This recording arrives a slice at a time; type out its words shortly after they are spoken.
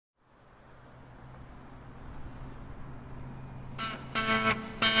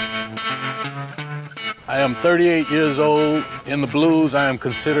I am 38 years old. In the blues, I am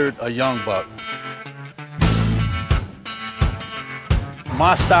considered a young buck.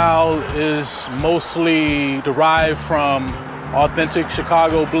 My style is mostly derived from authentic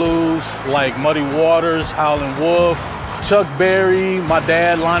Chicago blues like Muddy Waters, Howlin' Wolf, Chuck Berry, my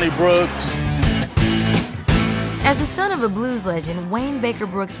dad, Lonnie Brooks. As the son of a blues legend, Wayne Baker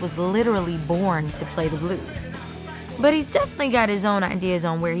Brooks was literally born to play the blues. But he's definitely got his own ideas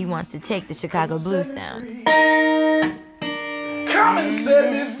on where he wants to take the Chicago blues sound. Come and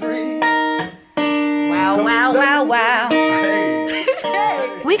set me free. Wow, wow, wow, wow.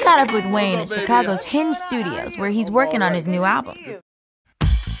 We caught up with Wayne at Chicago's Hinge Studios, where he's working on his new album.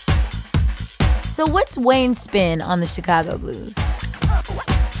 So what's Wayne's spin on the Chicago blues?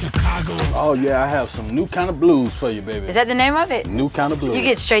 Chicago. Oh yeah, I have some new kind of blues for you, baby. Is that the name of it? New kind of blues. You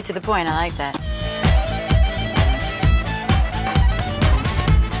get straight to the point, I like that.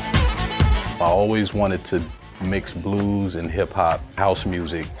 I always wanted to mix blues and hip hop, house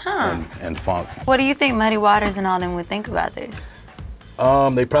music, and funk. What do you think Muddy Waters and all them would think about this?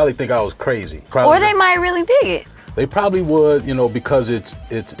 They probably think I was crazy. Or they might really dig it. They probably would, you know, because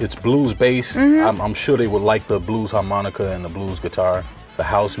it's blues based. I'm sure they would like the blues harmonica and the blues guitar. The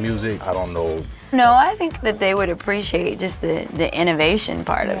house music, I don't know. No, I think that they would appreciate just the innovation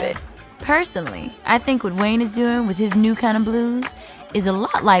part of it. Personally, I think what Wayne is doing with his new kind of blues is a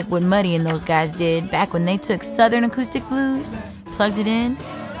lot like what Muddy and those guys did back when they took Southern acoustic blues, plugged it in,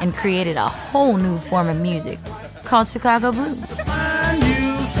 and created a whole new form of music called Chicago blues.